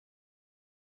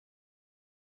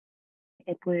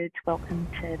Edwards. Welcome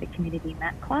to the Community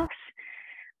Mat class.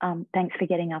 Thanks for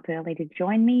getting up early to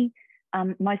join me.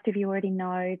 Most of you already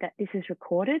know that this is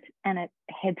recorded and it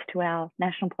heads to our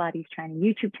National Pilates Training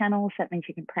YouTube channel. So that means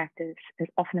you can practice as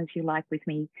often as you like with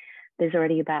me. There's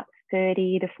already about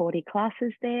 30 to 40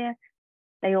 classes there.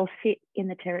 They all sit in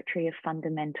the territory of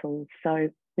fundamentals. So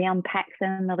we unpack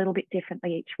them a little bit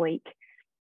differently each week.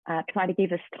 Try to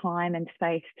give us time and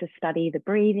space to study the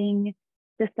breathing,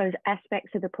 just those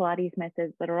aspects of the Pilates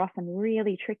methods that are often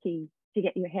really tricky to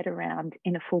get your head around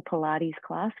in a full Pilates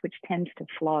class, which tends to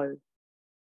flow.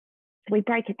 So we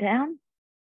break it down,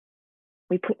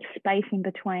 we put space in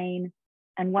between,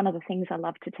 and one of the things I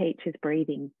love to teach is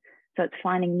breathing. So it's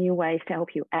finding new ways to help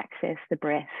you access the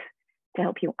breath, to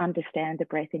help you understand the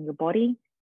breath in your body,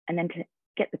 and then to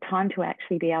get the time to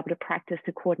actually be able to practice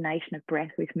the coordination of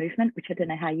breath with movement, which I don't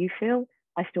know how you feel.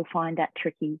 I still find that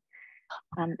tricky.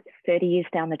 30 years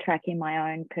down the track in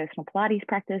my own personal Pilates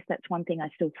practice, that's one thing I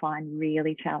still find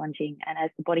really challenging. And as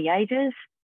the body ages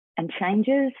and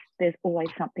changes, there's always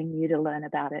something new to learn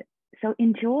about it. So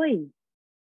enjoy.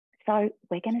 So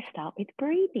we're going to start with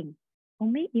breathing.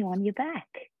 We'll meet you on your back.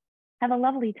 Have a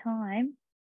lovely time.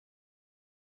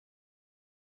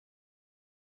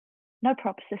 No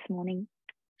props this morning.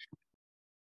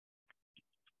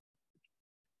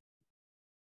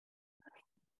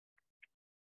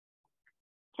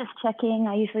 Just checking.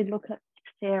 I usually look at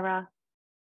Sarah,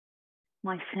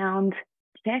 my sound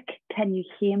check. Can you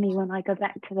hear me when I go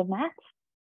back to the mat?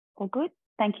 All good?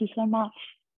 Thank you so much.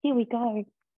 Here we go.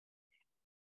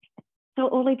 So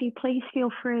all of you, please feel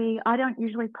free. I don't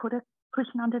usually put a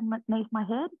cushion underneath my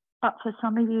head, but for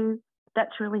some of you,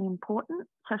 that's really important.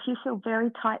 So if you feel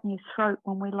very tight in your throat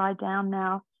when we lie down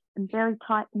now and very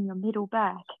tight in your middle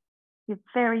back, your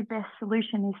very best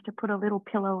solution is to put a little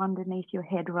pillow underneath your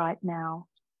head right now.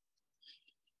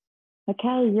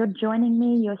 Okay, you're joining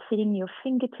me. You're sitting your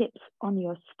fingertips on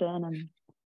your sternum.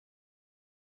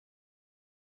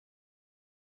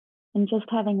 And just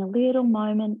having a little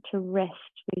moment to rest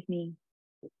with me.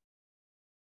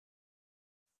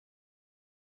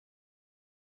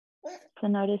 So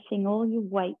noticing all your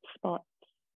weight spots.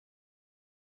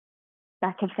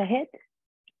 Back of the head.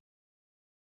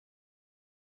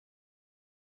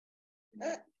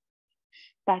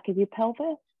 Back of your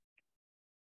pelvis.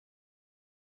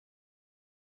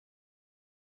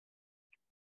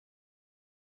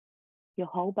 Your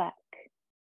whole back.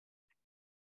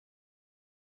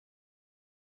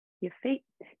 Your feet.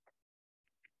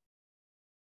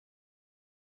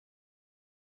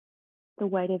 The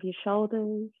weight of your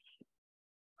shoulders.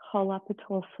 Whole upper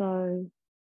torso.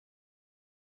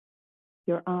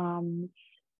 Your arms.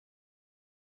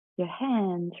 Your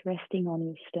hands resting on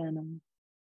your sternum.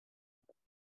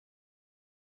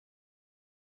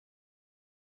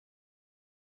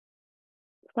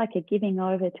 It's like a giving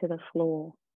over to the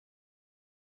floor.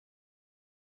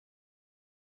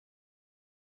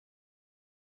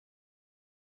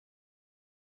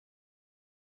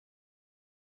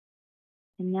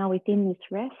 And now within this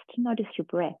rest, notice your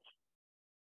breath.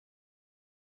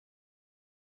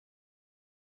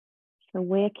 So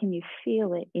where can you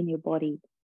feel it in your body?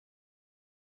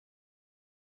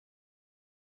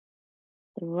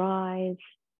 The rise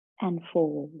and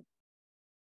fall.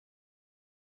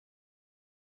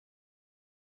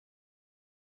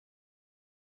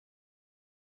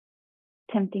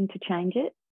 Tempting to change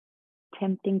it,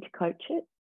 tempting to coach it,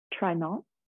 try not.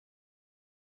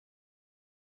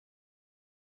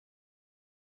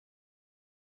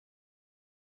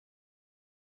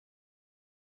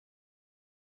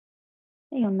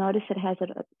 And you'll notice it has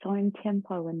its own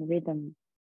tempo and rhythm.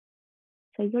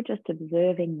 So you're just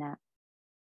observing that.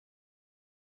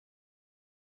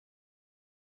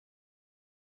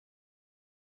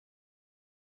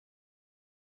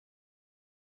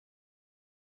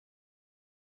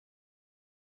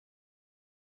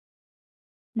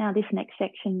 Now this next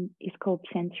section is called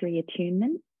sensory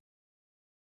attunement.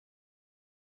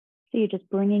 So you're just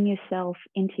bringing yourself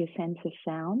into your sense of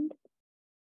sound.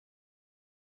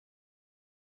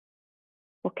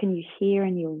 What can you hear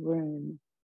in your room?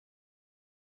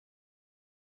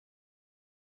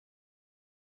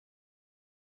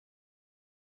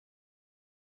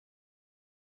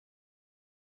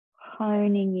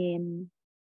 Honing in,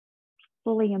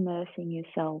 fully immersing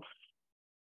yourself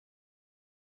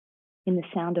in the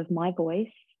sound of my voice,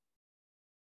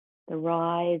 the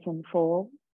rise and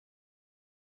fall,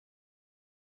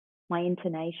 my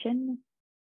intonation,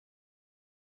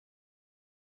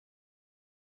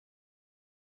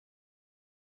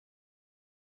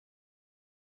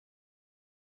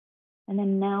 and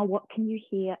then now what can you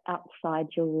hear outside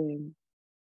your room?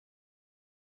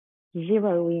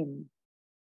 Zero in.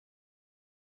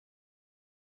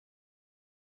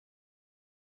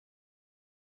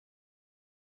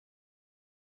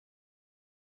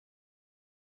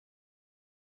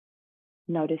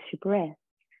 Notice your breath.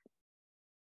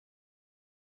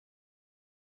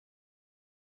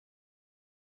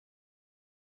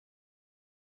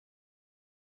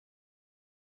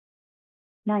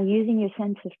 Now, using your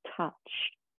sense of touch,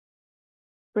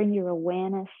 bring your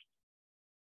awareness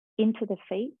into the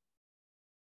feet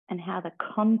and how the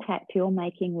contact you're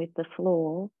making with the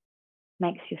floor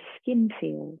makes your skin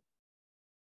feel.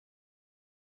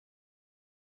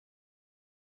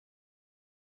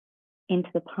 Into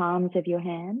the palms of your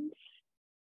hands.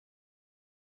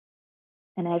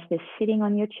 And as they're sitting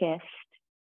on your chest,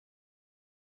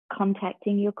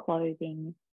 contacting your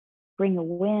clothing, bring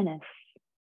awareness,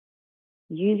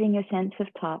 using your sense of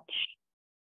touch.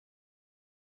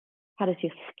 How does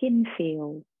your skin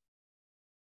feel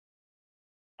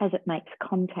as it makes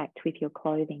contact with your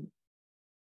clothing?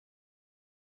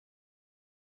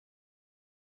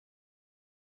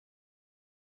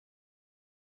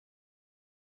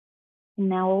 And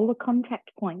now all the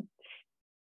contact points,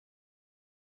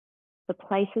 the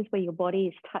places where your body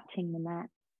is touching the mat.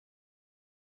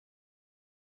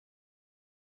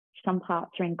 Some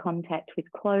parts are in contact with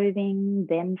clothing,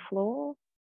 then floor,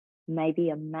 maybe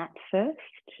a mat first.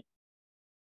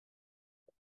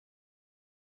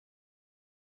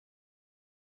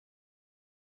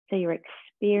 So you're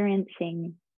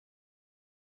experiencing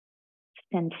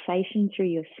sensation through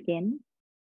your skin,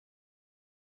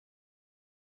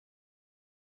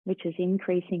 which is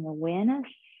increasing awareness.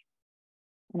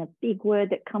 And a big word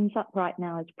that comes up right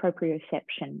now is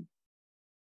proprioception.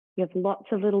 You have lots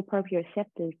of little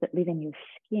proprioceptors that live in your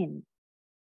skin.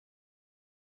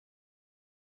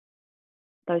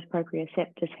 Those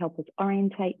proprioceptors help us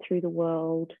orientate through the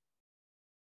world,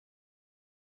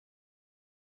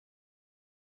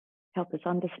 help us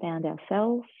understand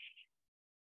ourselves,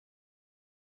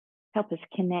 help us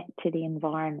connect to the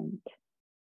environment.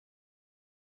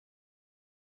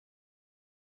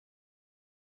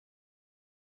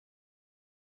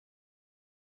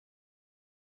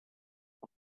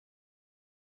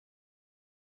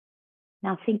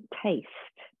 Now think taste.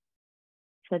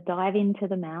 So dive into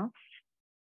the mouth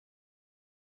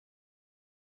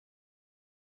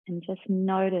and just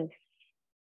notice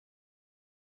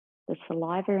the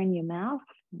saliva in your mouth.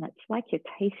 And it's like you're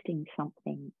tasting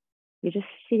something. You're just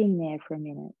sitting there for a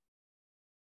minute.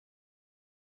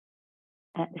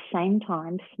 At the same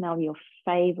time, smell your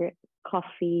favorite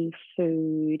coffee,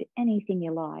 food, anything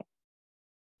you like.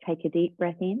 Take a deep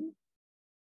breath in.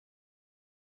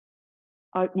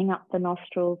 Opening up the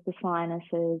nostrils, the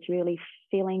sinuses, really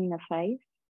filling the face,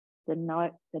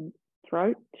 the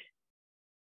throat,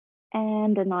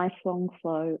 and a nice long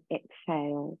slow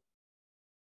exhale.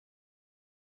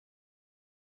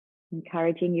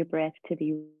 Encouraging your breath to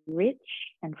be rich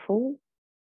and full,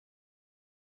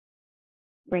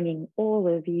 bringing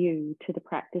all of you to the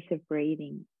practice of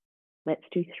breathing. Let's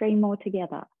do 3 more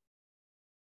together.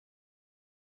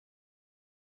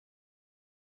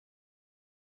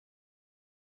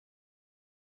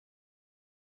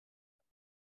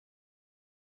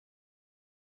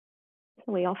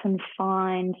 So we often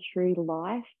find through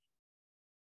life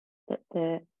that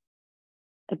the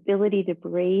ability to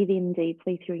breathe in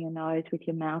deeply through your nose with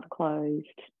your mouth closed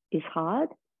is hard,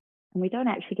 and we don't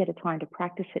actually get a time to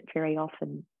practice it very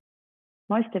often.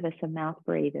 Most of us are mouth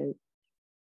breathers.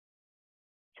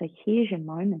 So here's your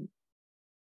moment.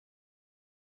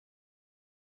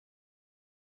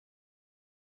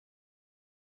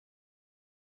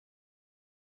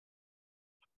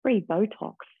 Free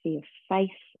Botox for your face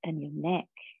and your neck.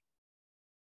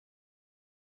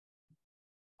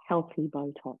 Healthy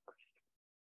Botox.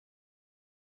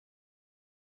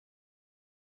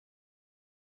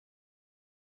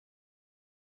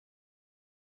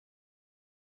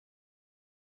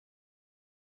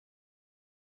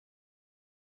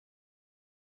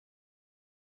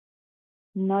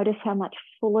 Notice how much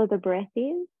fuller the breath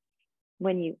is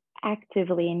when you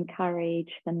actively encourage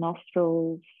the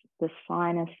nostrils, the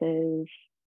sinuses,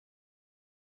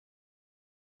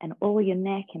 and all your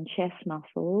neck and chest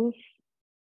muscles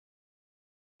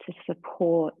to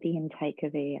support the intake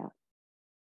of air.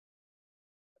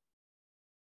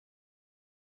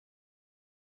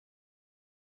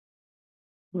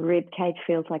 Rib cage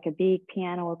feels like a big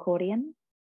piano accordion.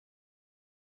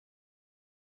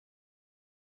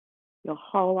 Your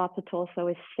whole upper torso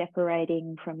is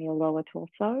separating from your lower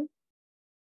torso.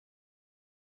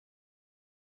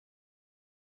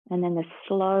 And then the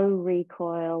slow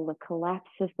recoil, the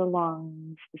collapse of the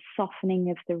lungs, the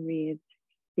softening of the ribs,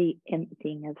 the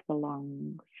emptying of the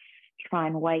lungs. Try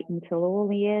and wait until all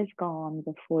the air's gone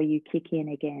before you kick in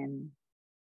again.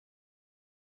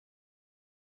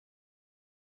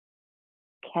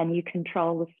 Can you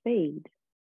control the speed?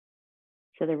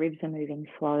 So the ribs are moving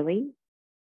slowly.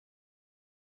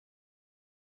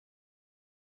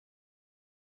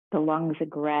 The lungs are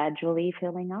gradually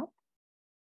filling up.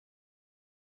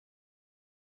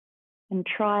 And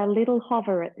try a little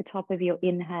hover at the top of your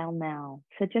inhale now.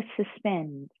 So just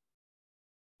suspend.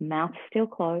 Mouth still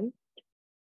closed.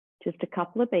 Just a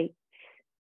couple of beats.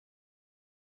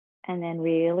 And then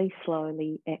really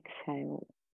slowly exhale.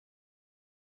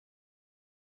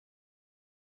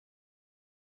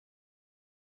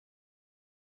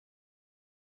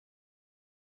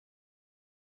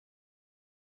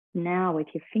 Now with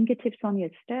your fingertips on your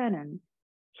sternum,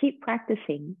 keep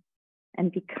practicing and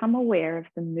become aware of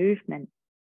the movement.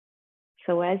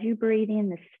 So as you breathe in,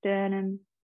 the sternum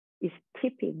is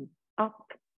tipping up,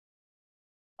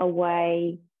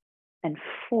 away, and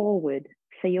forward.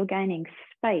 So you're gaining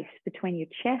space between your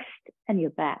chest and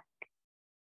your back.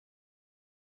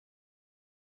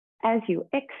 As you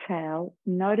exhale,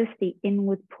 notice the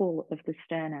inward pull of the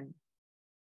sternum.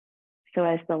 So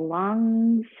as the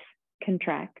lungs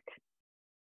contract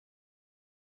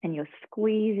and you're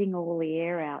squeezing all the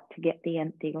air out to get the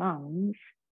empty lungs,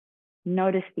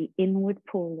 notice the inward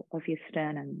pull of your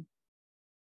sternum.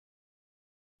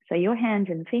 So your hands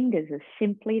and fingers are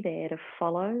simply there to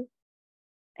follow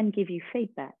and give you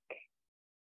feedback.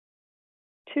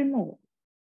 2 more.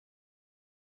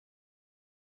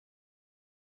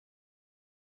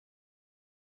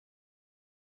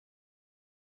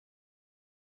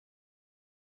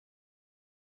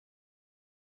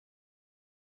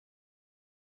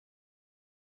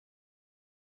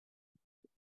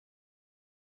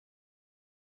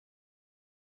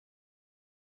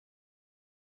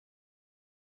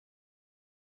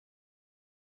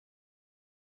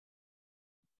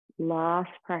 Last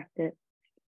practice,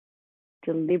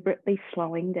 deliberately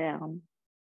slowing down,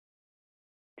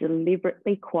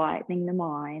 deliberately quietening the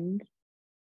mind.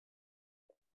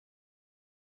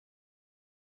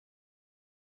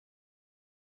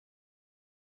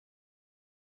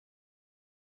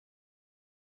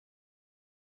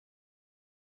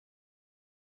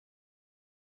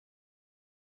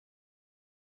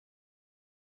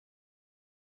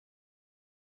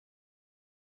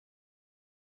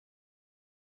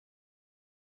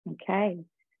 Okay,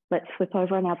 let's flip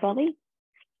over on our body.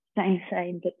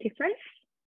 Same, but different.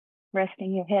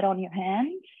 Resting your head on your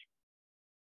hands.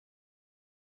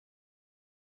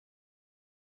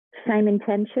 Same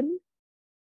intention,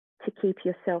 to keep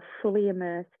yourself fully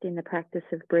immersed in the practice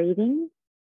of breathing,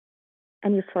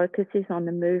 and your focus is on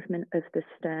the movement of the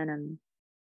sternum.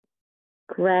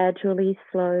 Gradually,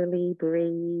 slowly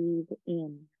breathe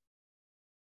in.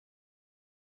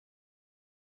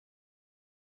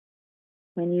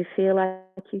 When you feel like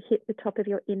you hit the top of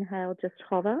your inhale, just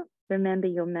hover. Remember,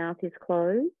 your mouth is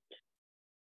closed.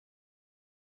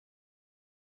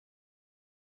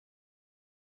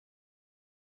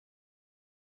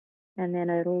 And then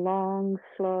a long,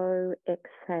 slow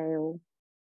exhale.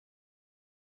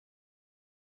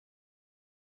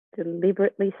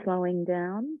 Deliberately slowing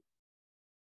down.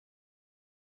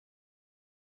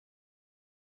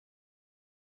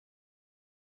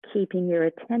 Keeping your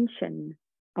attention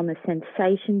on the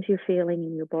sensations you're feeling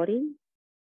in your body.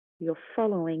 You're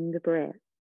following the breath.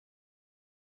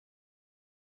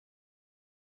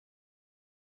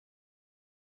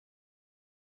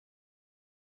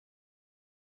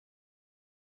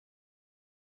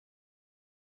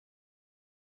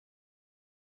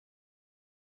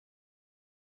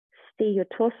 See your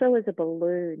torso as a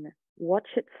balloon. Watch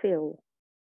it fill.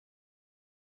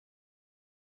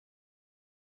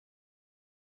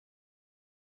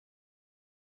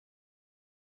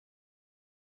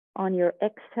 On your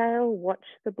exhale, watch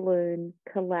the balloon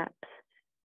collapse.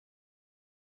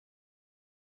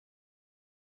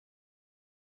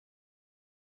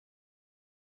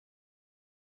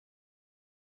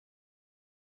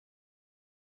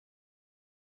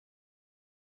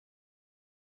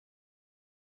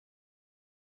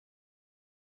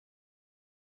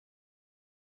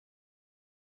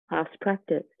 Past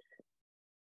practice.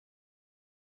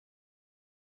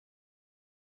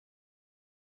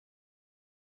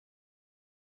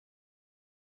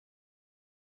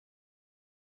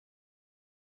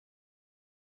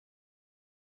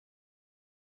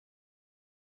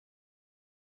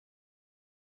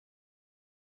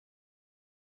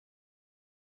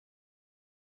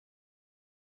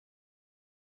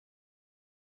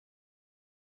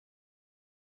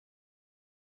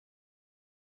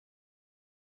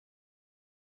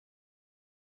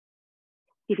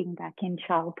 Sitting back in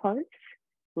child pose,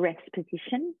 rest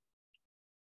position,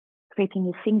 creeping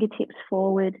your fingertips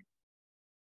forward.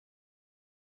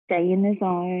 Stay in the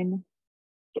zone.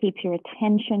 Keep your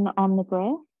attention on the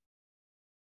breath.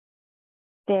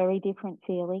 Very different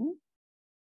feeling.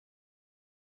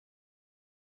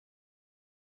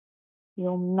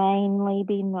 You'll mainly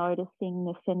be noticing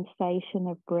the sensation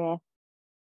of breath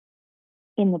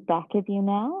in the back of you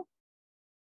now.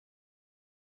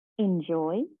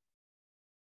 Enjoy.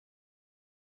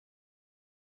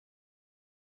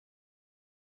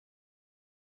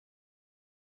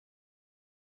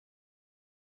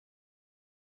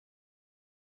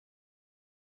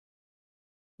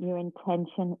 Your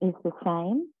intention is the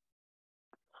same.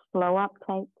 Slow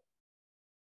uptake.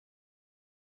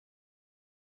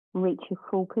 Reach your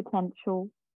full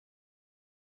potential.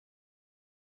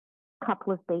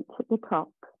 Couple of beats at the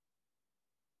top.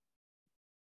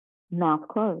 Mouth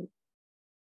closed.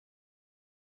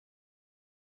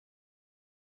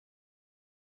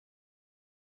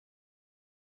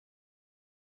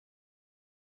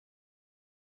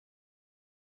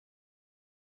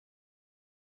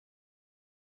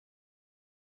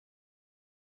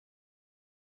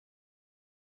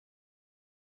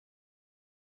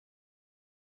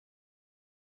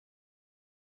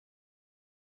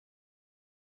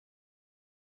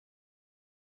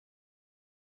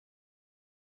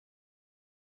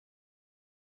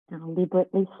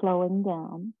 Deliberately slowing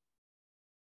down.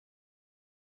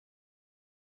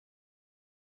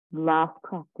 Last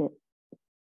practice.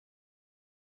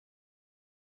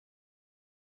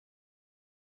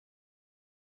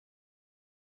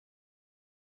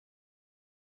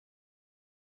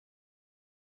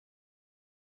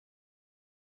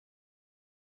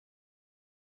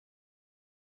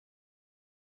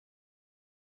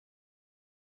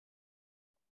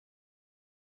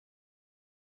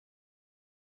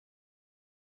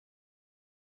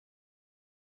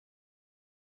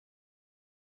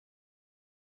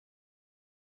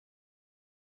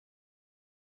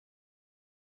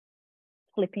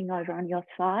 Flipping over on your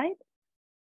side.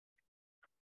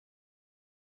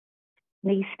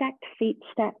 Knees stacked, feet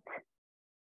stacked,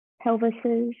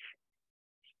 pelvises,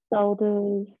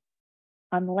 shoulders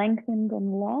unlengthened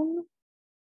and long.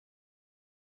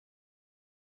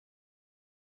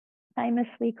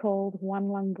 Famously called one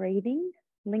lung breathing,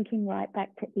 linking right back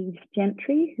to Eve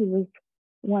Gentry, who was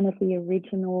one of the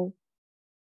original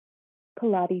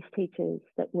Pilates teachers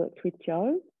that worked with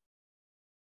Joe.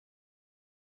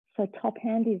 So top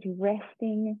hand is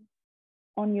resting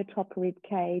on your top rib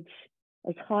cage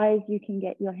as high as you can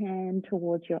get your hand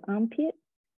towards your armpit,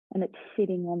 and it's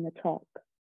sitting on the top.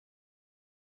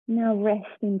 Now rest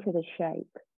into the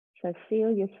shape. So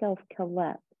feel yourself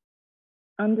collapse.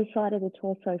 Underside of the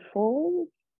torso falls.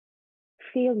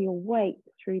 Feel your weight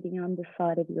through the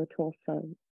underside of your torso.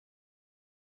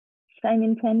 Same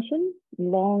intention,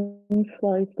 long,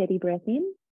 slow, steady breath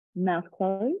in, mouth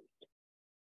closed.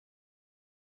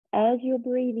 As you're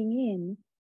breathing in,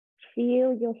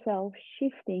 feel yourself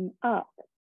shifting up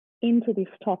into this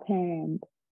top hand.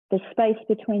 The space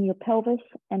between your pelvis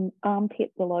and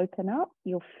armpit will open up.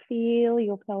 You'll feel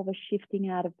your pelvis shifting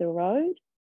out of the road.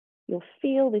 You'll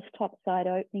feel this top side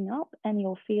opening up, and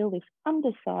you'll feel this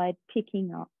underside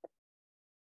picking up.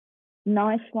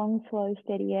 Nice, long, slow,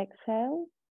 steady exhale,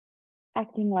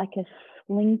 acting like a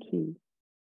slinky.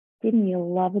 Didn't you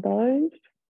love those?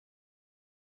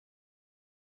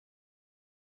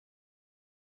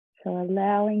 So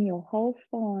allowing your whole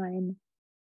spine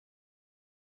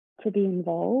to be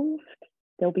involved.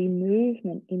 There'll be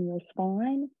movement in your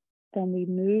spine. There'll be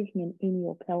movement in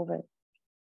your pelvis.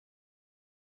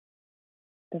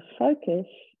 The focus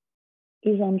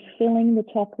is on filling the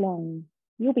top lung.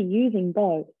 You'll be using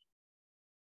both.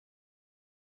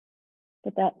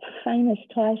 But that famous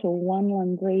title, one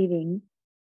lung breathing,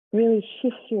 really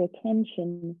shifts your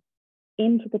attention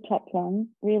into the top lung,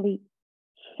 really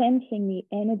sensing the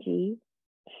energy,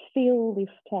 fill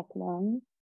this top lung,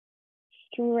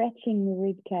 stretching the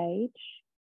rib cage,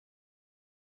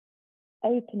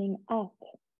 opening up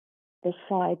the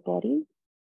side body.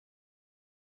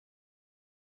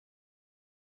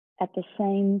 At the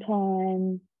same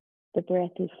time, the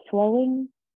breath is flowing.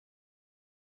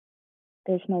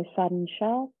 There's no sudden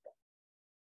shock,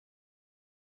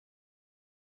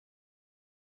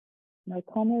 no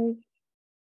commas,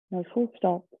 no full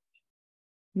stops,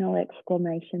 no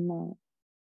exclamation mark.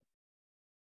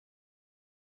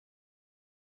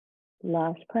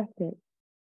 Last practice.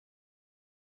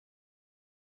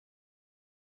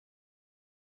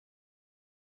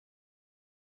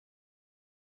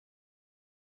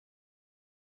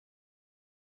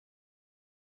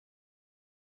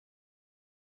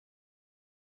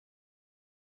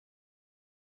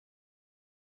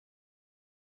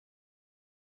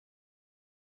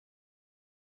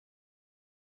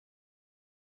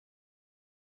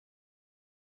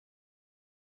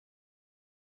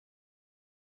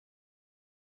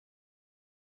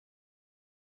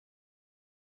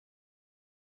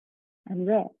 and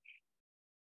rest.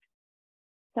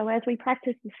 So as we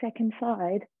practice the second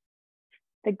side,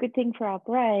 the good thing for our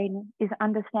brain is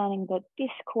understanding that this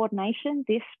coordination,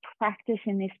 this practice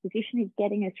in this position is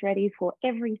getting us ready for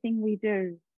everything we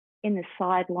do in the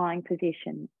side lying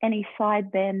position. Any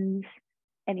side bends,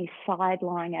 any side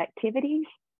lying activities,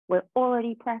 we're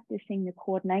already practicing the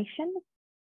coordination,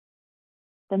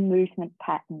 the movement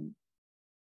pattern.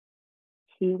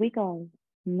 Here we go.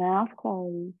 Mouth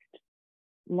closed,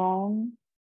 long,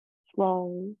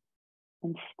 slow,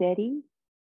 and steady.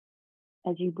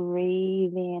 As you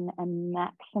breathe in and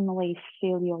maximally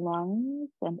fill your lungs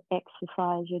and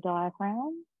exercise your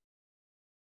diaphragm.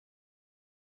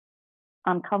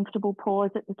 Uncomfortable pause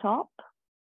at the top.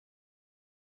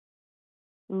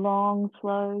 Long,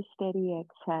 slow, steady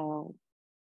exhale.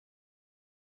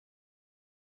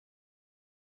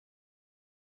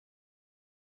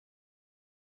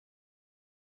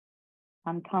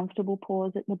 Uncomfortable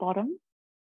pause at the bottom.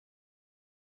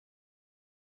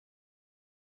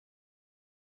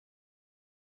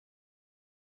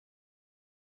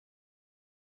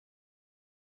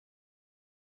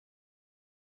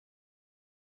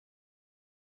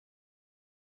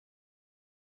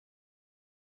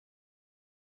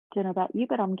 Don't know about you,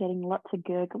 but I'm getting lots of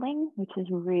gurgling, which is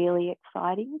really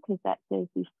exciting because that says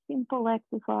this simple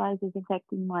exercise is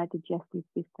affecting my digestive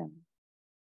system.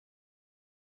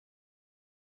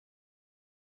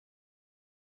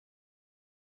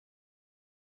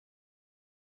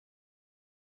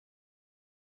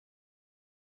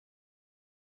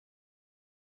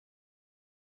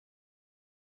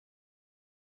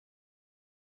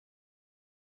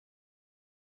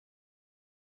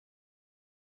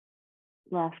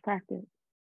 Last practice.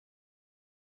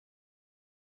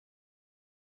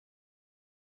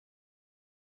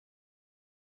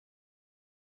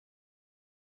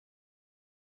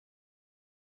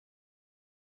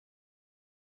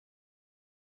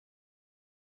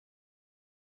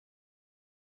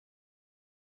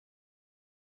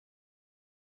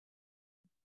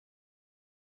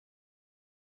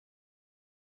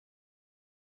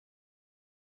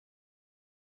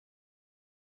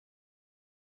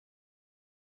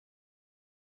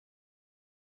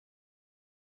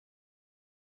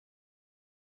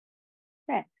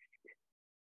 Rest.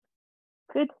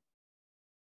 Good.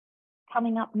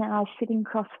 Coming up now, sitting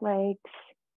cross legs.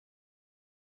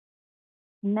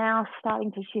 Now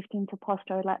starting to shift into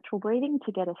posterolateral breathing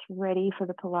to get us ready for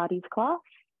the Pilates class.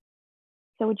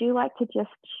 So would you like to just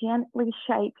gently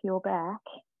shape your back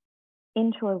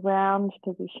into a round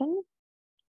position?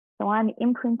 So I'm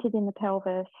imprinted in the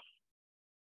pelvis.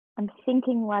 I'm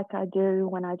thinking like I do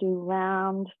when I do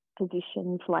round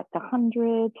positions like the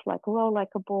hundreds, like roll like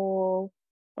a ball,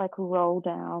 like roll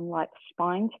down, like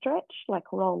spine stretch,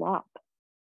 like roll up.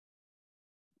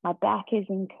 My back is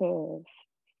in curve,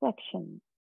 flexion.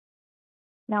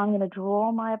 Now I'm going to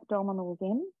draw my abdominals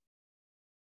in.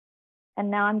 And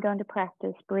now I'm going to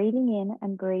practice breathing in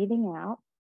and breathing out,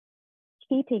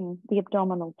 keeping the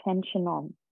abdominal tension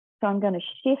on. So I'm going to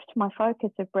shift my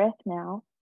focus of breath now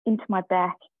into my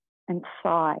back and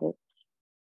sides.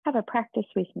 Have a practice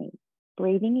with me.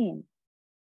 Breathing in.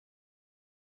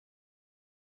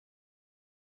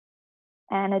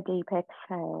 And a deep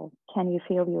exhale. Can you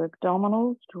feel your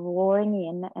abdominals drawing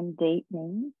in and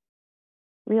deepening,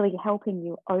 really helping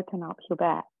you open up your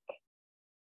back?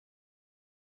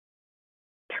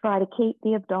 Try to keep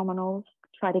the abdominals,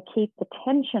 try to keep the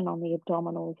tension on the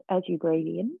abdominals as you breathe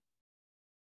in,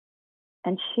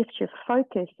 and shift your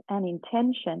focus and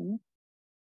intention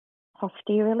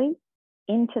posteriorly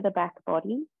into the back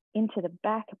body, into the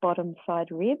back bottom side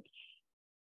ribs,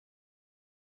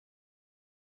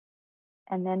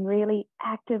 and then really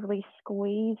actively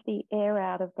squeeze the air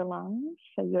out of the lungs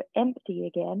so you're empty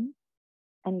again,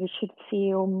 and you should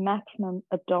feel maximum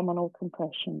abdominal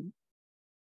compression.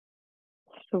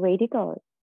 3 to go.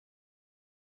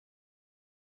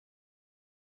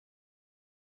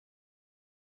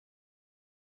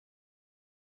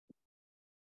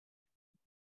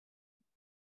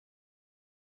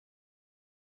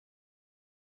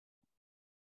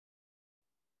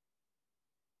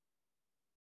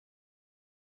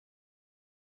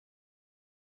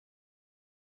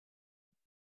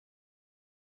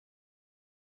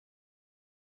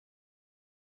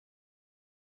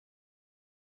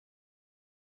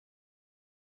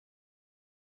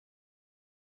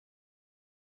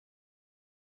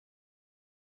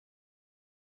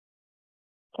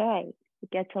 Okay,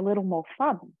 it gets a little more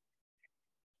fun.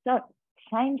 So,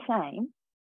 same,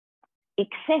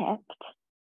 except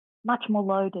much more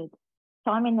loaded.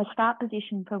 So I'm in the start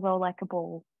position for roll like a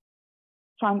ball.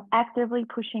 So I'm actively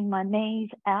pushing my knees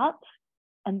out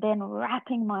and then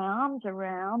wrapping my arms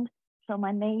around so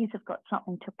my knees have got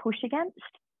something to push against.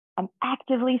 I'm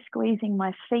actively squeezing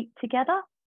my feet together.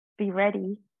 Be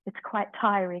ready. It's quite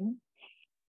tiring.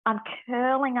 I'm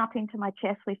curling up into my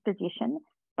chest lift position,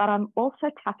 but I'm also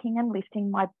tucking and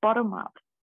lifting my bottom up,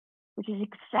 which is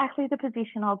exactly the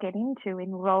position I'll get into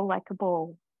in roll like a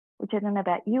ball, which I don't know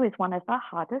about you is one of the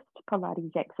hardest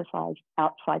Pilates exercise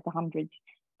outside the hundreds,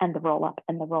 and the roll up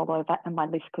and the roll over, and my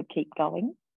list could keep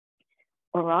going.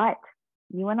 All right,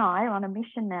 you and I are on a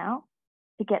mission now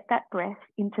to get that breath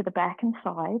into the back and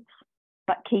sides,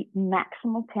 but keep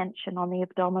maximal tension on the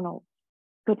abdominals.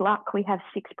 Good luck, we have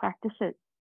 6 practices.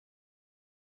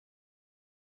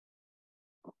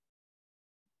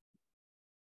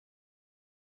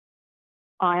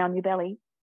 Eye on your belly.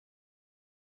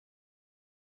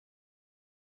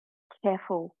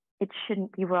 Careful, it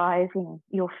shouldn't be rising.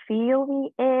 You'll feel the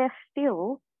air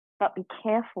fill, but be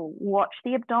careful. Watch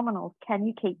the abdominals. Can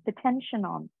you keep the tension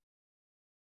on?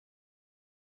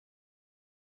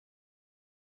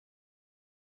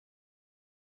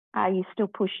 Are you still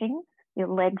pushing your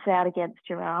legs out against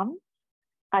your arms?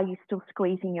 Are you still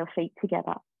squeezing your feet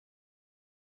together?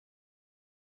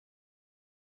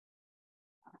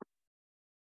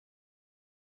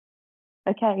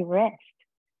 Okay, rest.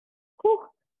 Whew.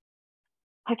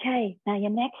 Okay, now your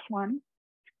next one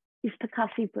is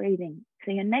percussive breathing.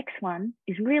 So your next one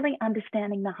is really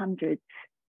understanding the hundreds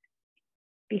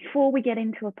before we get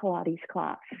into a Pilates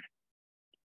class.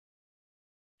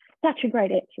 Such a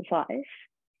great exercise.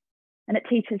 And it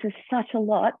teaches us such a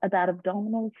lot about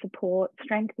abdominal support,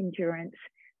 strength, endurance,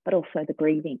 but also the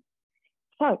breathing.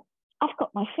 So I've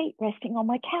got my feet resting on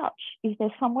my couch. Is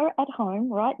there somewhere at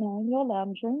home right now in your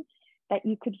lounge room that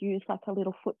you could use like a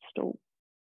little footstool?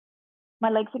 My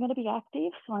legs are going to be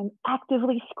active, so I'm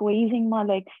actively squeezing my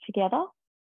legs together.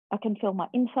 I can feel my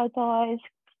inside thighs.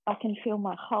 I can feel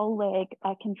my whole leg.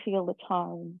 I can feel the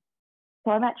tone.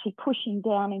 So I'm actually pushing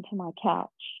down into my couch.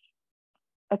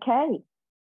 Okay,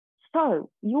 so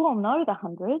you all know the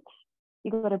hundreds.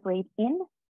 You've got to breathe in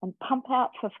and pump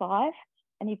out for 5,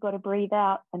 and you've got to breathe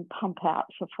out and pump out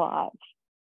for 5.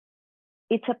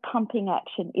 It's a pumping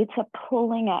action. It's a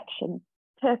pulling action,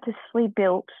 purposely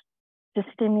built to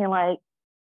stimulate,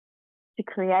 to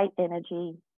create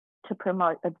energy, to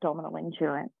promote abdominal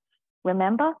endurance.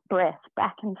 Remember, breath,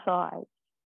 back and sides.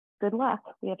 Good luck.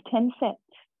 We have 10 sets.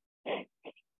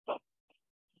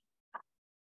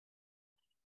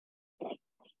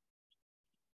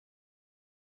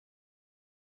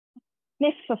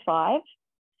 Sniff for 5,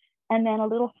 and then a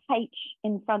little H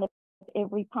in front of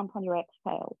every pump on your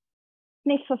exhale.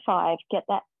 Sniff for 5. Get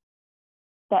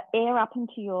that air up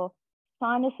into your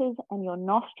sinuses and your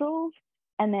nostrils,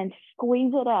 and then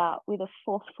squeeze it out with a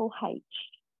forceful H.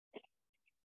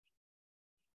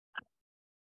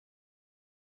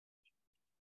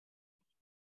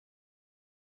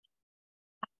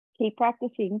 Keep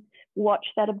practicing. Watch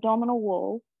that abdominal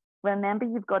wall. Remember,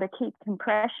 you've got to keep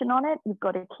compression on it. You've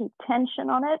got to keep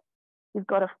tension on it. You've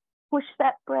got to push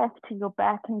that breath to your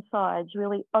back and sides.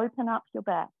 Really open up your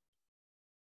back.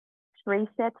 3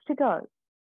 sets to go.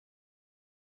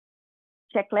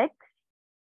 Check legs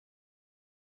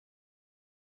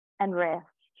and rest.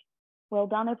 Well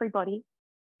done, everybody.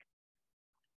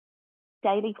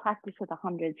 Daily practice of the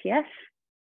hundreds, yes?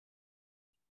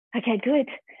 Okay, good.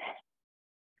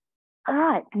 All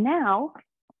right, now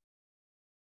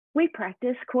we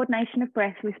practice coordination of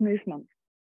breath with movement.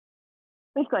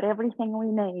 We've got everything we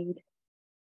need.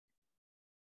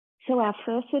 So our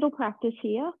first little practice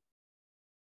here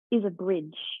is a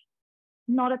bridge,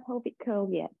 not a pelvic curl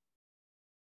yet.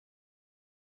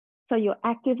 So you're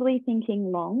actively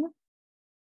thinking long,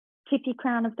 tip your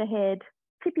crown of the head,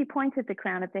 tip your point of the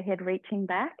crown of the head reaching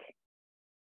back,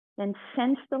 then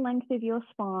sense the length of your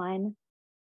spine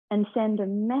and send a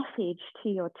message to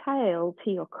your tail,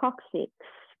 to your coccyx,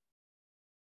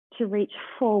 to reach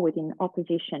forward in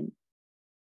opposition.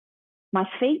 My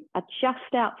feet are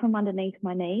just out from underneath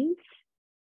my knees.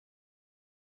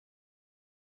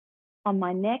 On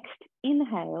my next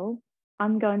inhale,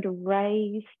 I'm going to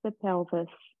raise the pelvis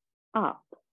up.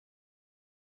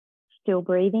 Still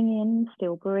breathing in,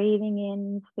 still breathing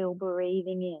in, still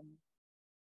breathing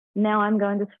in. Now I'm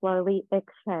going to slowly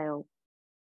exhale.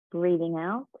 Breathing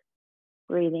out,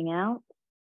 breathing out,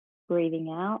 breathing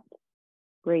out,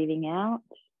 breathing out,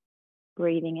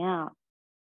 breathing out.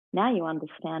 Now you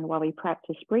understand why we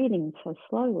practice breathing so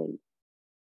slowly.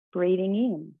 Breathing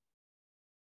in.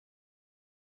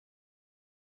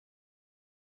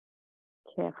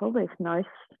 Careful, there's no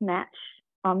snatch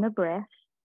on the breath.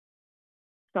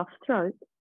 Soft throat.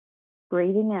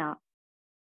 Breathing out.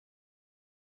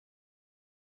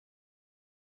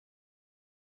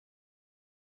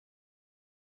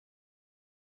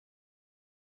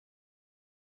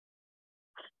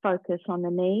 Focus on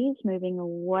the knees, moving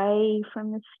away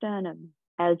from the sternum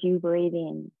as you breathe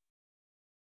in.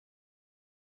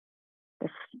 The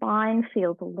spine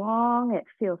feels long, it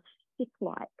feels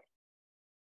stick-like.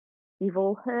 You've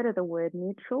all heard of the word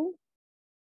neutral.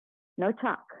 No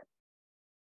tuck.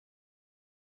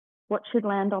 What should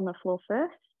land on the floor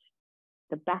first?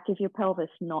 The back of your pelvis,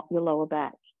 not your lower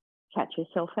back. Catch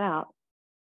yourself out.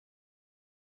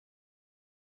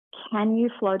 Can you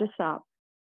float us up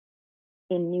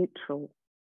in neutral?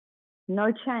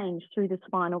 No change through the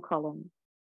spinal column.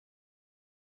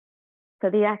 So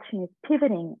the action is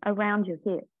pivoting around your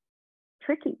hip.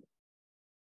 Tricky.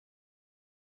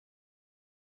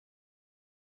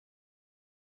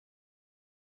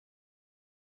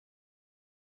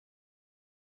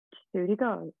 2 to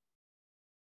go.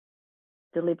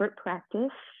 Deliberate practice.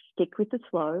 Stick with the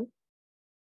flow.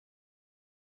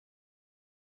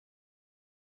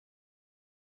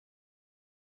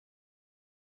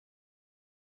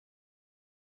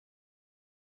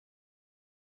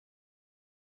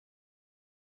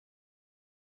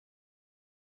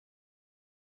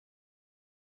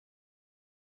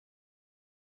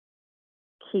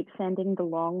 Keep sending the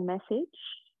long message.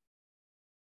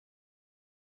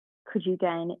 Could you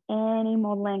gain any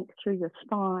more length through your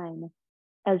spine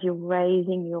as you're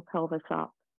raising your pelvis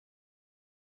up?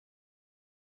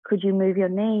 Could you move your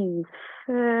knees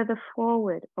further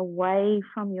forward, away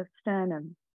from your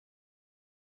sternum?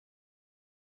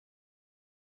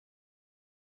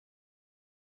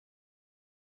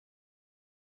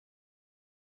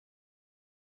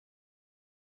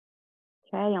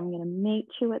 Okay, I'm going to meet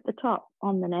you at the top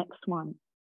on the next one.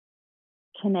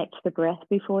 Connect the breath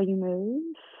before you move.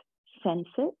 Sense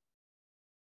it.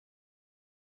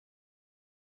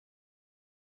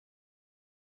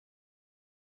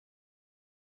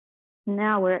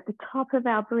 Now we're at the top of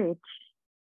our bridge.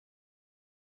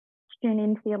 Tune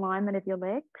into the alignment of your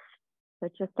legs. So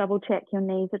just double check your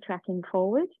knees are tracking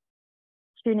forward.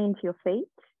 Tune into your feet.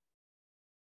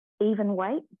 Even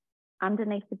weight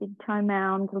underneath the big toe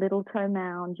mound, little toe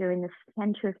mound. You're in the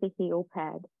center of the heel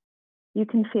pad. You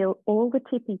can feel all the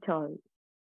tippy toes.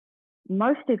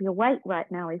 Most of your weight right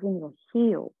now is in your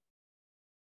heel.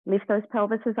 Lift those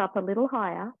pelvises up a little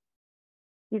higher.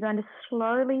 You're going to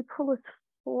slowly pull us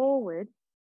forward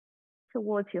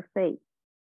towards your feet.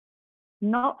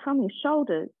 Not from your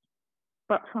shoulders,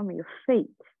 but from your feet.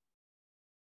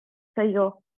 So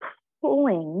you're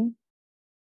pulling,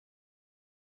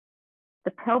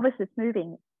 the pelvis is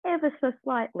moving ever so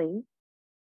slightly.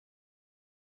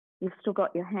 You've still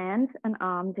got your hands and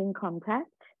arms in contact.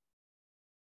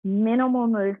 Minimal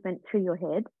movement through your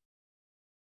head.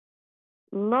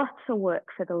 Lots of work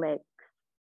for the legs.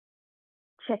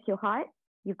 Check your height.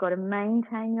 You've got to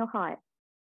maintain your height.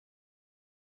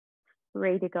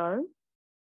 3 to go.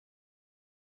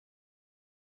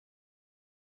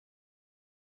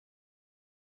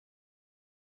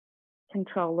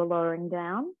 Control the lowering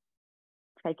down.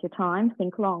 Take your time.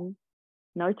 Think long.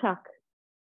 No tuck.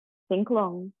 Think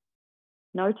long.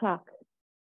 No tuck.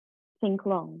 Think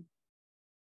long.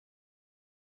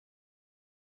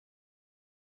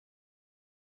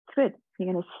 Good.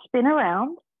 You're going to spin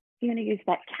around. You're going to use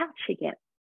that couch again.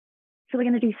 So we're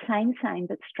going to do same,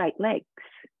 but straight legs.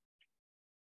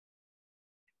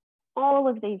 All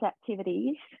of these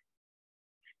activities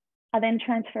are then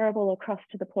transferable across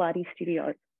to the Pilates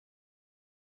studio.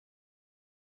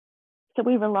 So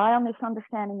we rely on this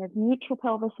understanding of neutral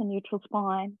pelvis and neutral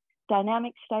spine,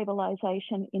 dynamic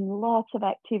stabilization in lots of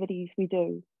activities we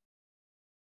do.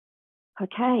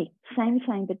 Okay, same,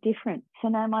 but different. So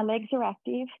now my legs are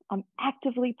active. I'm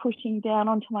actively pushing down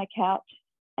onto my couch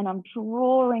and I'm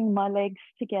drawing my legs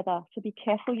together. So be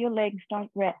careful your legs don't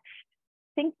rest.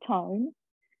 Think tone.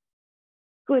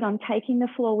 Good, I'm taking the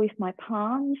floor with my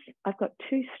palms. I've got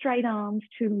 2 straight arms,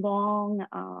 2 long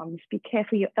arms. Be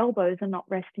careful your elbows are not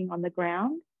resting on the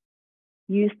ground.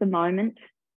 Use the moment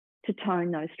to tone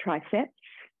those triceps.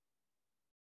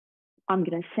 I'm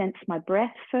going to sense my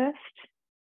breath first.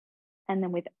 And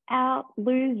then without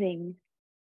losing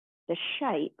the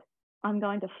shape, I'm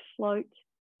going to float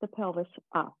the pelvis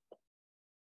up.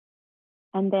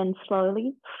 And then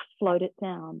slowly float it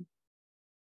down.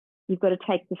 You've got to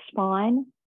take the spine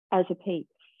as a piece.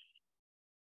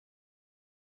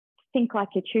 Think like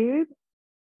a tube.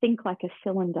 Think like a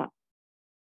cylinder.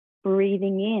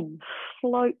 Breathing in,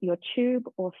 float your tube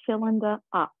or cylinder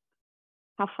up.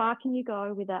 How far can you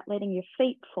go without letting your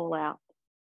feet fall out?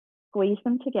 Squeeze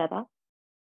them together.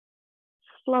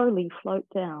 Slowly float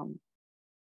down.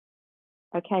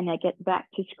 Okay, now get back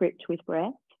to script with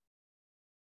breath.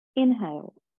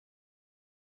 Inhale.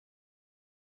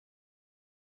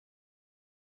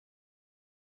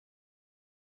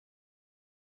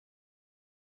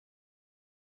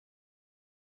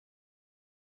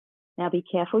 Now be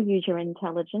careful, use your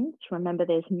intelligence. Remember,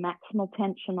 there's maximal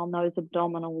tension on those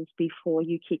abdominals before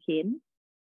you kick in.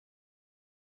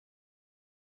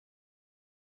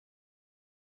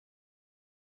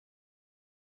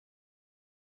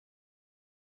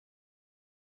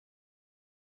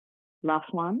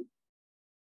 Last one.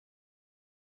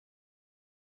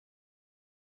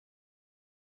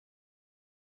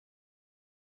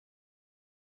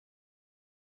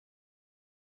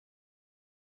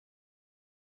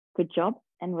 Good job,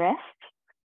 and rest.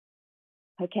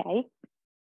 Okay.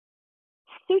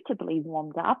 Suitably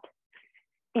warmed up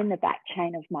in the back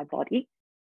chain of my body.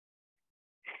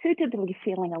 Suitably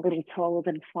feeling a little taller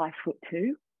than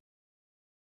 5'2".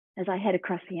 As I head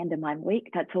across the end of my week,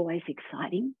 that's always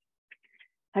exciting.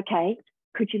 Okay,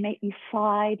 could you make me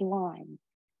side line?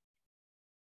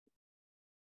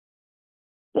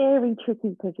 Very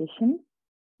tricky position,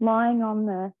 lying on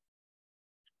the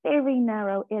very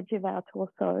narrow edge of our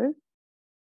torso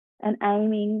and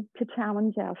aiming to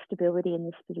challenge our stability in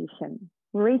this position.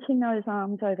 Reaching those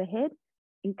arms overhead,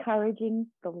 encouraging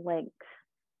the length.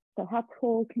 So how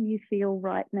tall can you feel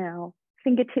right now?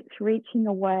 Fingertips reaching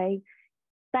away,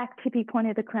 back tippy point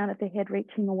of the crown of the head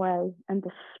reaching away, and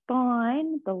the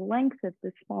spine, the length of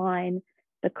the spine,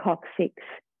 the coccyx,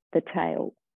 the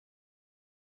tail.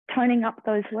 Toning up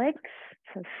those legs,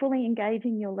 so fully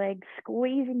engaging your legs,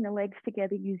 squeezing the legs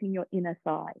together using your inner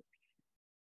thighs.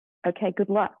 Okay, good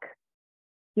luck.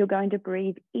 You're going to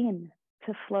breathe in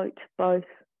to float both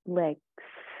legs.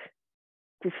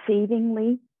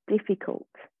 Deceivingly difficult.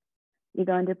 You're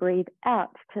going to breathe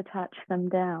out to touch them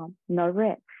down. No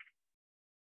rest.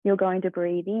 You're going to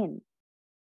breathe in.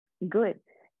 Good.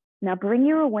 Now bring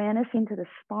your awareness into the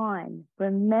spine.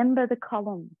 Remember the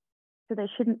column. So there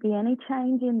shouldn't be any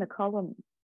change in the column.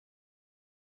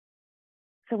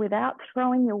 So without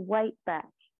throwing your weight back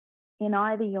in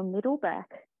either your middle back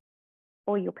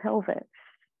or your pelvis,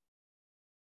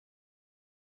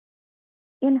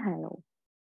 inhale.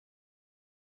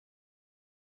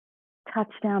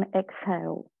 Touchdown,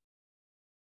 exhale.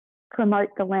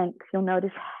 Promote the length. You'll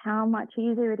notice how much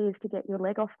easier it is to get your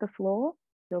leg off the floor,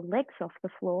 your legs off the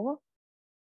floor,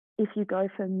 if you go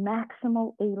for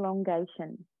maximal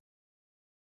elongation.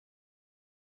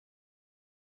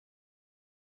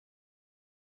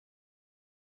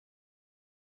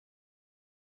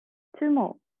 Two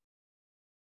more.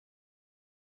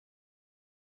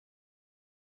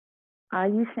 Are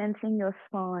you sensing your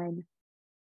spine?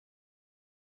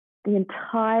 The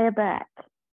entire back,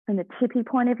 from the tippy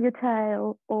point of your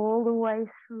tail all the way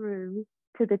through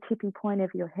to the tippy point of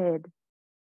your head.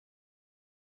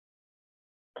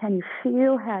 Can you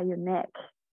feel how your neck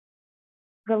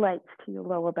relates to your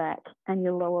lower back and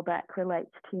your lower back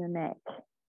relates to your neck?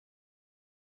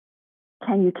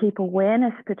 Can you keep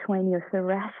awareness between your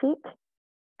thoracic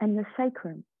and your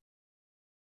sacrum?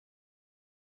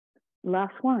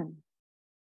 Last one.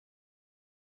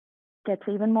 Gets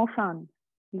even more fun.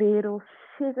 Little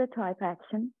scissor type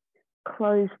action.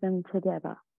 Close them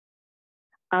together.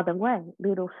 Other way,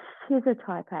 little scissor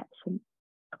type action.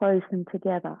 Close them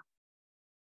together.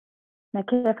 Now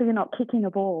careful you're not kicking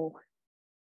a ball.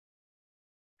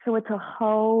 So it's a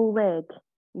whole leg,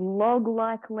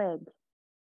 log-like leg.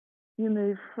 You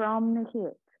move from the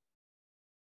hip.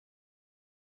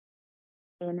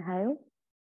 Inhale.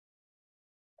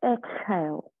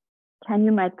 Exhale. Can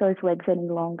you make those legs any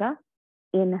longer?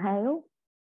 Inhale.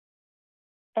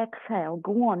 Exhale.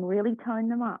 Go on, really tone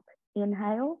them up.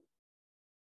 Inhale.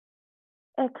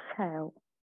 Exhale.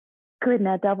 Good,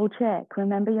 now double check.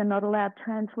 Remember, you're not allowed to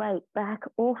translate back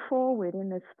or forward in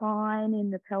the spine,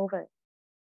 in the pelvis.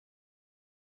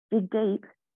 Dig deep.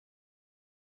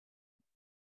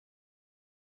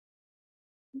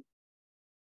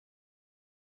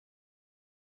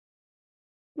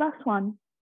 Last one.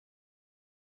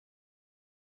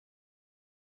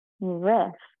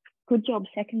 Rest. Good job,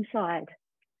 second side.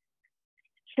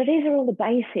 So these are all the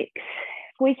basics.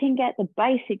 If we can get the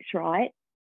basics right,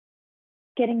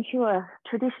 getting through a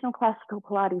traditional classical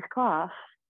Pilates class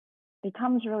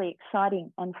becomes really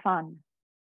exciting and fun.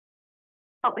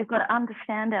 But we've got to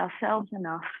understand ourselves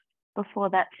enough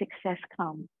before that success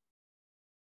comes.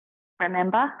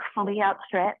 Remember, fully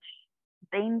outstretched,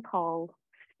 bean pole,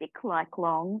 stick-like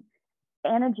long,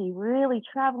 energy really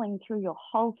traveling through your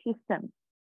whole system.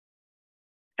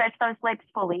 Stretch those legs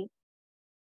fully.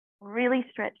 Really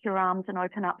stretch your arms and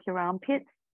open up your armpits.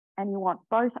 And you want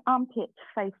both armpits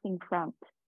facing front,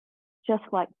 just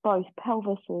like both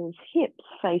pelvises, hips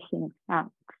facing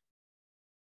front.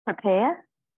 Prepare.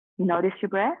 Notice your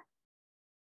breath.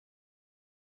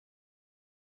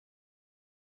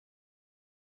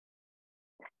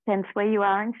 Sense where you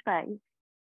are in space.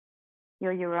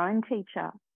 You're your own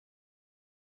teacher.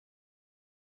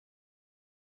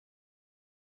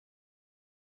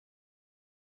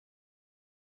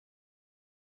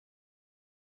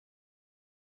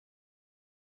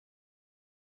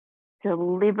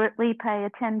 Deliberately pay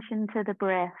attention to the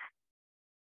breath,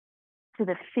 to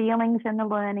the feelings and the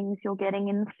learnings you're getting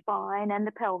in the spine and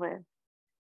the pelvis.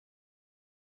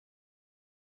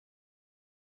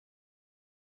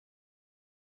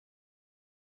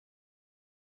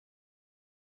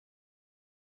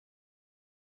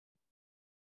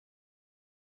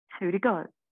 Two to go.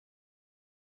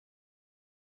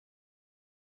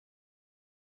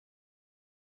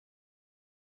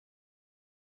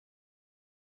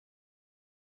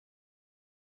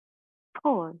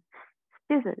 Pause.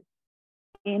 Scissors.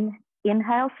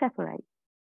 Inhale, separate.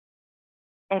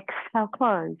 Exhale,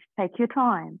 close. Take your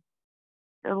time.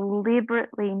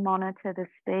 Deliberately monitor the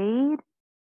speed.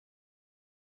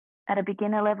 At a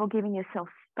beginner level, giving yourself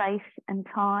space and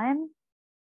time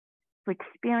to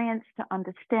experience, to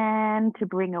understand, to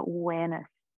bring awareness.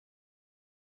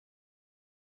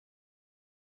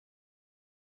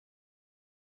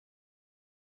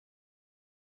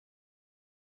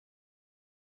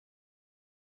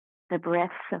 The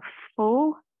breaths are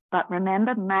full, but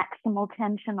remember, maximal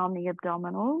tension on the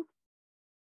abdominals.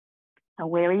 So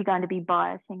where are you going to be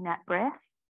biasing that breath?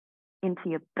 Into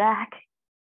your back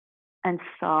and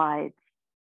sides.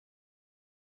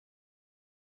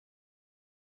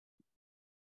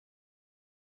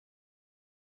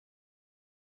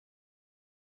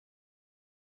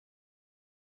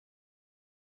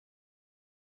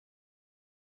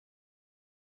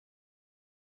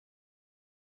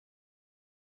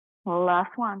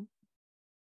 Last one.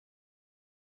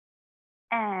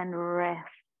 And rest.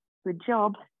 Good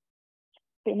job.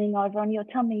 Spinning over on your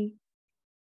tummy.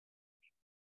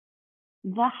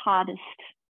 The hardest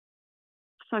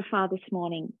so far this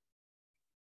morning.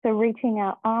 So reaching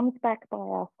our arms back by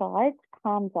our sides,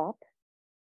 palms up.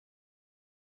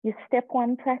 Your step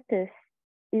one practice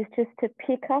is just to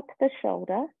pick up the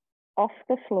shoulder off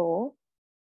the floor,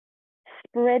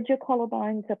 spread your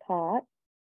collarbones apart,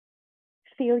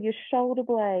 feel your shoulder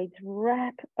blades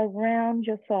wrap around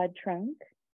your side trunk,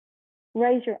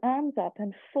 raise your arms up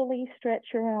and fully stretch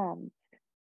your arms.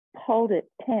 Hold it,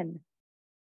 10,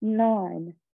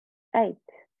 9, 8,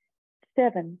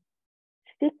 7,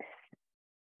 6,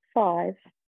 5,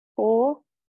 4,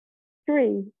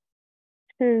 3,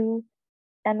 2,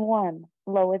 and 1.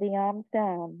 Lower the arms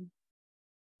down.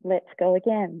 Let's go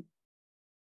again.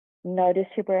 Notice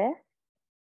your breath.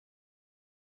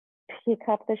 Pick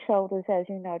up the shoulders as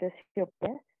you notice your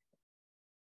breath.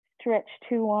 Stretch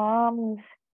two arms.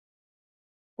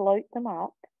 Float them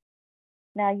up.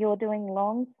 Now you're doing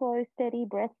long, slow, steady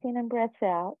breaths in and breaths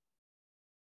out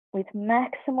with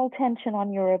maximal tension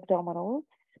on your abdominals.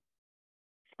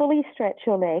 Fully stretch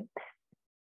your legs.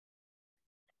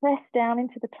 Press down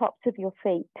into the tops of your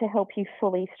feet to help you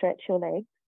fully stretch your legs.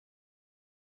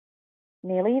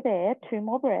 Nearly there, 2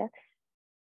 more breaths.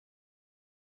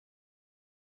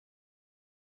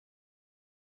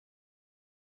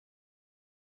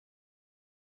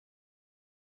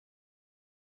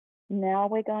 Now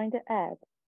we're going to add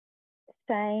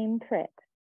same prep.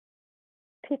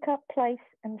 Pick up, place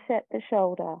and set the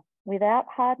shoulder. Without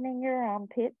hardening your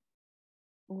armpit,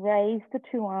 raise the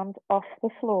 2 arms off the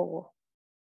floor.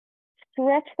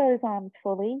 Stretch those arms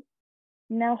fully.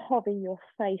 Now hover your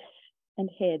face and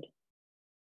head.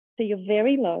 So you're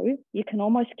very low. You can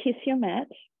almost kiss your mat.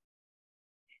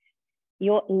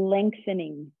 You're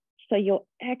lengthening. So you're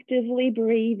actively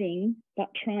breathing, but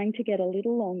trying to get a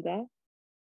little longer,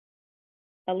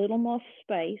 a little more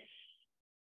space.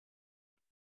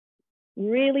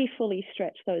 Really fully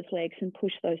stretch those legs and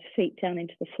push those feet down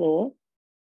into the floor.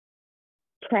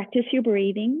 Practice your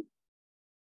breathing,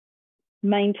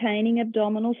 maintaining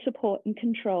abdominal support and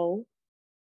control.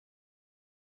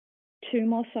 2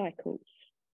 more cycles.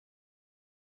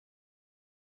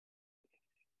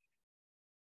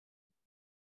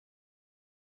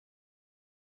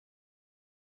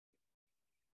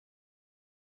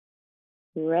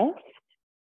 Rest.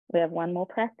 We have 1 more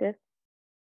practice.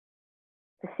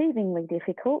 Deceivingly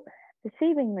difficult,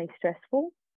 deceivingly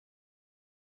stressful.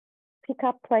 Pick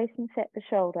up, place and set the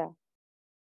shoulder.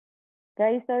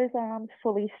 Raise those arms,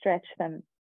 fully stretch them.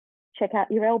 Check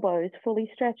out your elbows,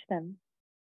 fully stretch them.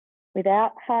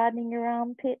 Without hardening your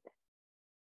armpits,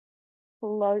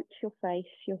 float your face,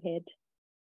 your head.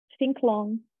 Think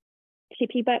long,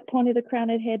 tippy back point of the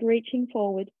crowned head reaching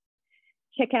forward.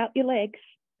 Check out your legs,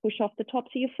 push off the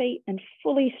tops of your feet and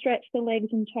fully stretch the legs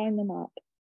and tone them up.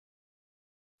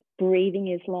 Breathing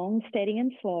is long, steady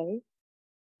and slow.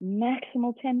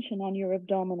 Maximal tension on your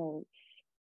abdominals.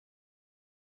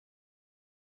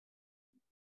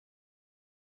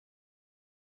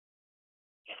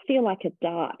 Feel like a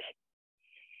dart.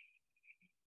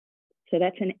 So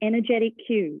that's an energetic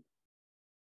cue.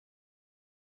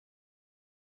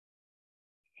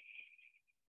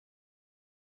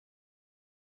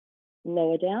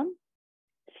 Lower down,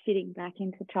 sitting back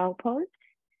into child pose.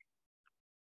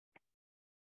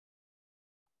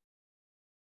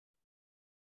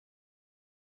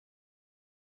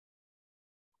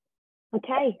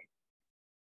 Okay,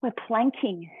 we're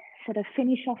planking. So to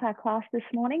finish off our class this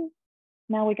morning,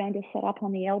 now we're going to set up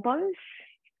on the elbows,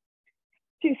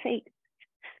 2 feet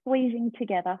squeezing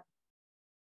together.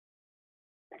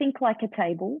 Think like a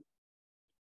table.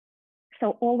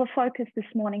 So all the focus this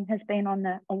morning has been on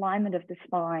the alignment of the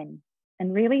spine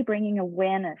and really bringing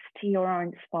awareness to your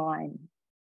own spine.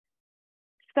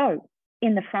 So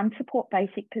in the front support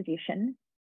basic position,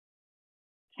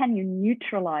 can you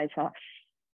neutralize us?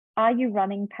 Are you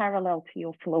running parallel to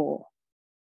your floor?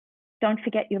 Don't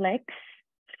forget your legs,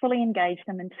 fully engage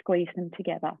them and squeeze them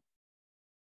together.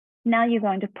 Now you're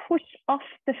going to push off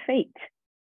the feet,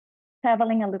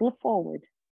 traveling a little forward,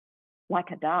 like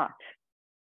a dart.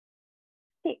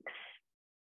 6.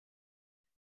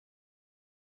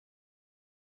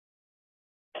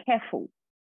 Careful.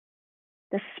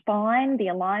 The spine, the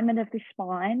alignment of the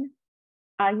spine,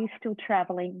 are you still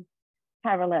traveling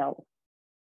parallel?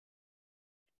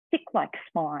 Stick-like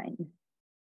spine.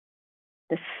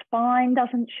 The spine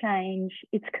doesn't change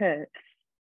its curves.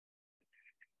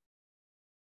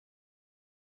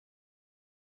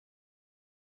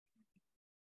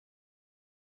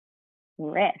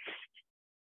 Rest.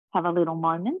 Have a little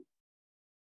moment.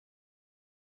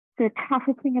 The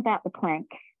toughest thing about the plank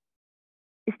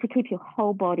is to keep your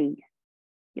whole body,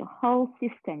 your whole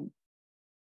system,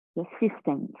 your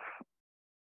systems.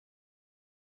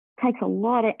 It takes a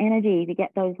lot of energy to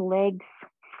get those legs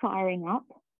firing up,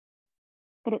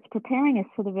 but it's preparing us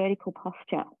for the vertical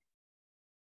posture.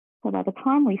 So by the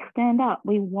time we stand up,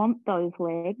 we want those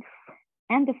legs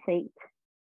and the feet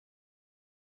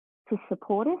to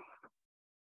support us,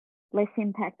 less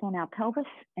impact on our pelvis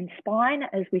and spine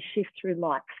as we shift through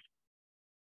life.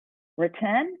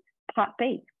 Return, part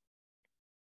B.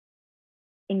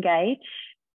 Engage,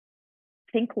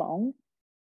 think long.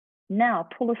 Now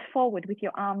pull us forward with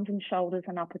your arms and shoulders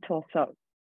and upper torso.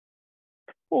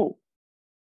 Pull.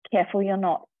 Careful you're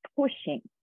not pushing.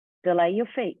 Delay your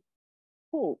feet.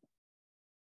 Pull.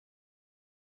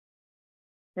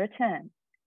 Return.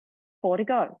 4 to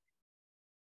go.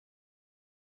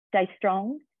 Stay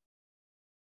strong.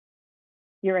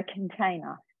 You're a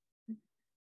container.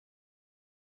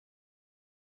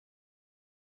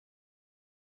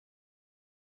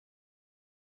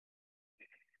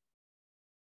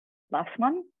 Last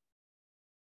one.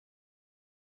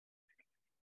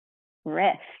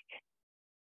 Rest.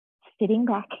 Sitting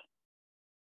back.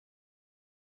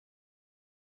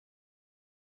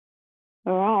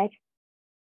 All right.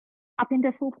 Up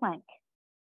into full plank.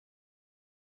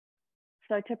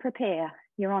 So to prepare,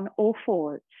 you're on all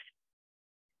fours.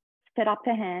 Set up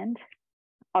the hand,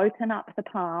 open up the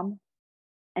palm,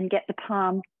 and get the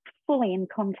palm fully in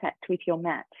contact with your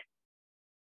mat.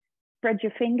 Spread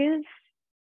your fingers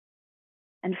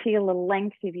and feel the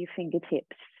length of your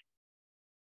fingertips.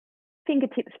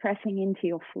 Fingertips pressing into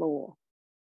your floor.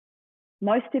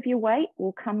 Most of your weight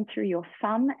will come through your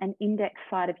thumb and index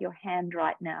side of your hand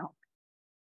right now.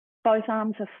 Both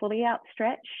arms are fully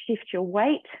outstretched. Shift your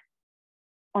weight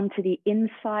onto the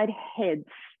inside heads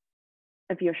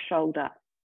of your shoulder.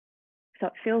 So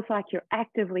it feels like you're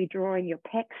actively drawing your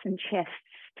pecs and chests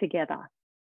together.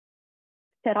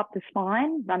 Set up the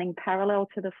spine, running parallel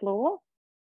to the floor.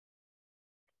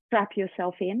 Strap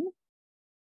yourself in.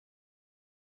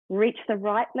 Reach the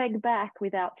right leg back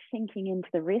without sinking into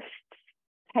the wrists.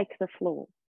 Take the floor.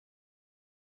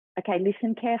 Okay,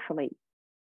 listen carefully.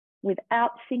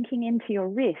 Without sinking into your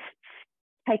wrists,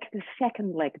 take the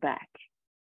second leg back.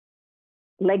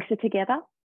 Legs are together.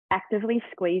 Actively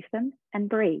squeeze them and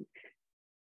breathe.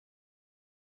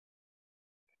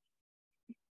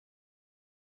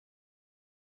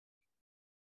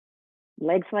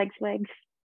 Legs, legs, legs.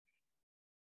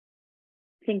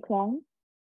 Think long.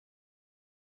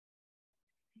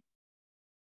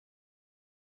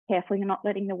 Careful you're not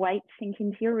letting the weight sink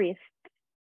into your wrist.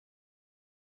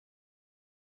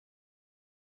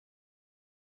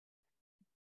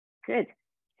 Good.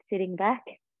 Sitting back.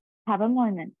 Have a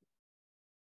moment.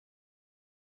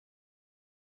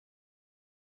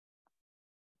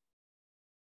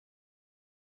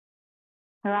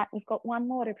 All right, we've got one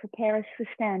more to prepare us for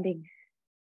standing.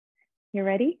 You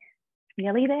ready?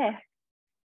 Nearly there.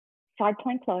 Side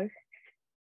plank low.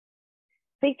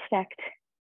 Feet stacked.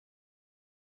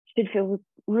 Should feel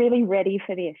really ready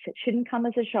for this. It shouldn't come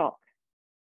as a shock.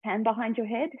 Hand behind your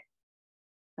head.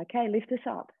 Okay, lift us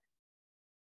up.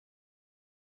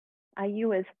 Are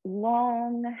you as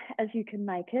long as you can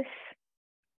make us?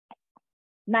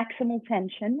 Maximal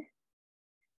tension.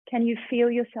 Can you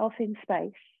feel yourself in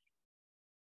space?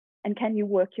 And can you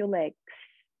work your legs?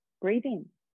 Breathe in.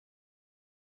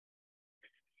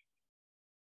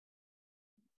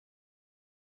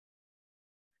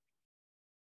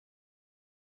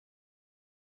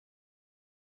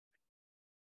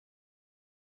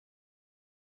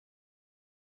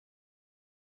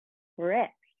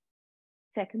 Rest.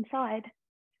 Second side.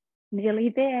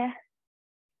 Nearly there.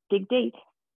 Dig deep.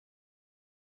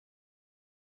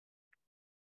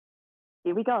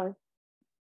 Here we go.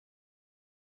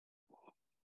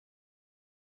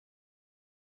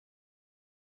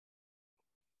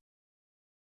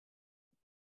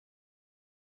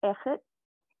 Effort.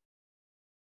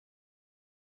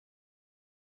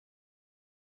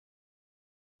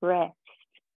 Rest.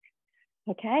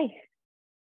 Okay.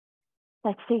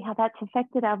 Let's see how that's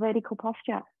affected our vertical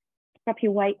posture. Drop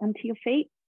your weight onto your feet.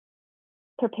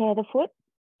 Prepare the foot.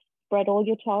 Spread all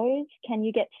your toes. Can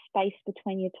you get space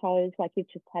between your toes like you've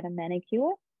just had a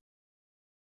manicure?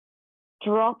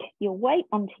 Drop your weight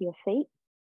onto your feet.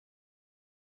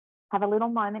 Have a little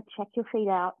moment, check your feet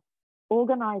out.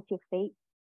 Organize your feet.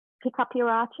 Pick up your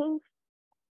arches.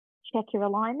 Check your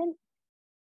alignment.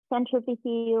 Center of the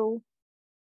heel.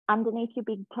 Underneath your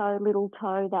big toe, little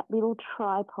toe, that little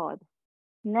tripod.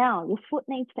 Now your foot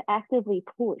needs to actively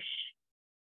push.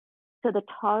 So the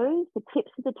toes, the tips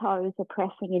of the toes are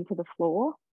pressing into the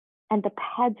floor and the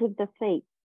pads of the feet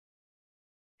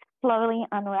slowly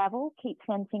unravel. Keep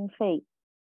sensing feet.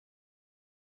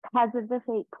 Pads of the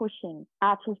feet pushing,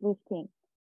 arches lifting.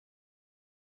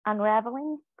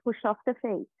 Unraveling, push off the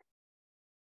feet.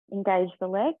 Engage the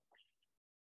legs.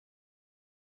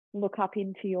 Look up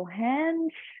into your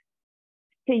hands.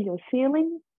 See your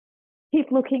ceiling.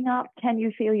 Keep looking up. Can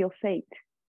you feel your feet?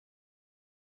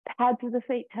 Pads of the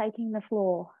feet taking the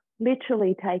floor,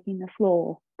 literally taking the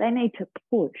floor. They need to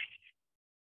push.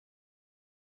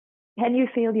 Can you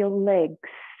feel your legs?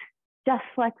 Just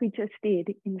like we just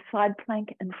did in side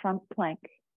plank and front plank.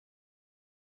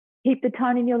 Keep the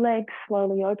tone in your legs.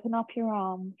 Slowly open up your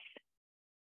arms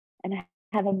and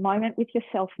have a moment with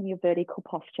yourself in your vertical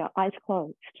posture, eyes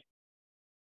closed.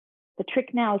 The trick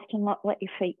now is to not let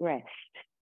your feet rest.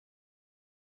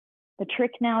 The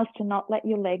trick now is to not let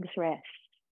your legs rest.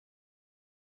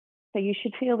 So you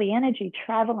should feel the energy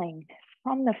traveling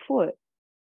from the foot,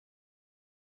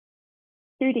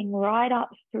 shooting right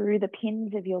up through the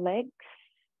pins of your legs.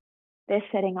 They're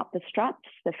setting up the struts,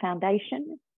 the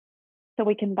foundation, so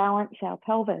we can balance our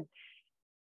pelvis.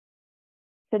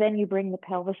 So then you bring the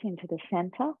pelvis into the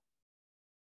center.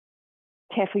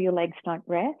 Careful your legs don't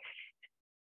rest.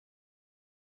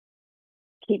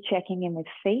 Keep checking in with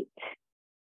feet.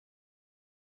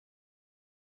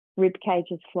 Rib cage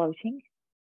is floating.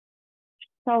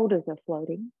 Shoulders are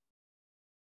floating.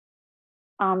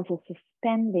 Arms are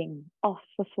suspending off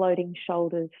the floating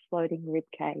shoulders, floating rib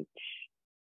cage.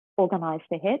 Organize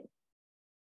the head.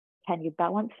 Can you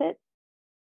balance it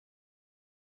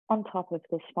on top of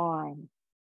the spine?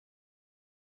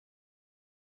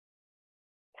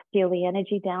 Feel the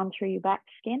energy down through your back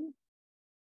skin,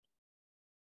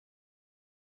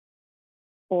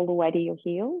 all the way to your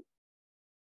heels.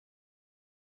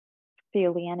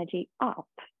 Feel the energy up,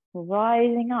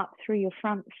 rising up through your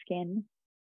front skin,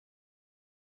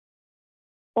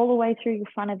 all the way through your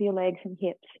front of your legs and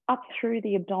hips, up through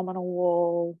the abdominal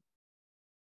wall,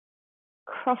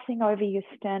 crossing over your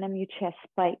sternum, your chest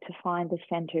plate to find the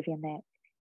center of your neck.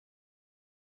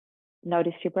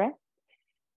 Notice your breath.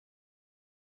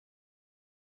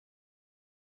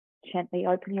 Gently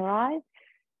open your eyes.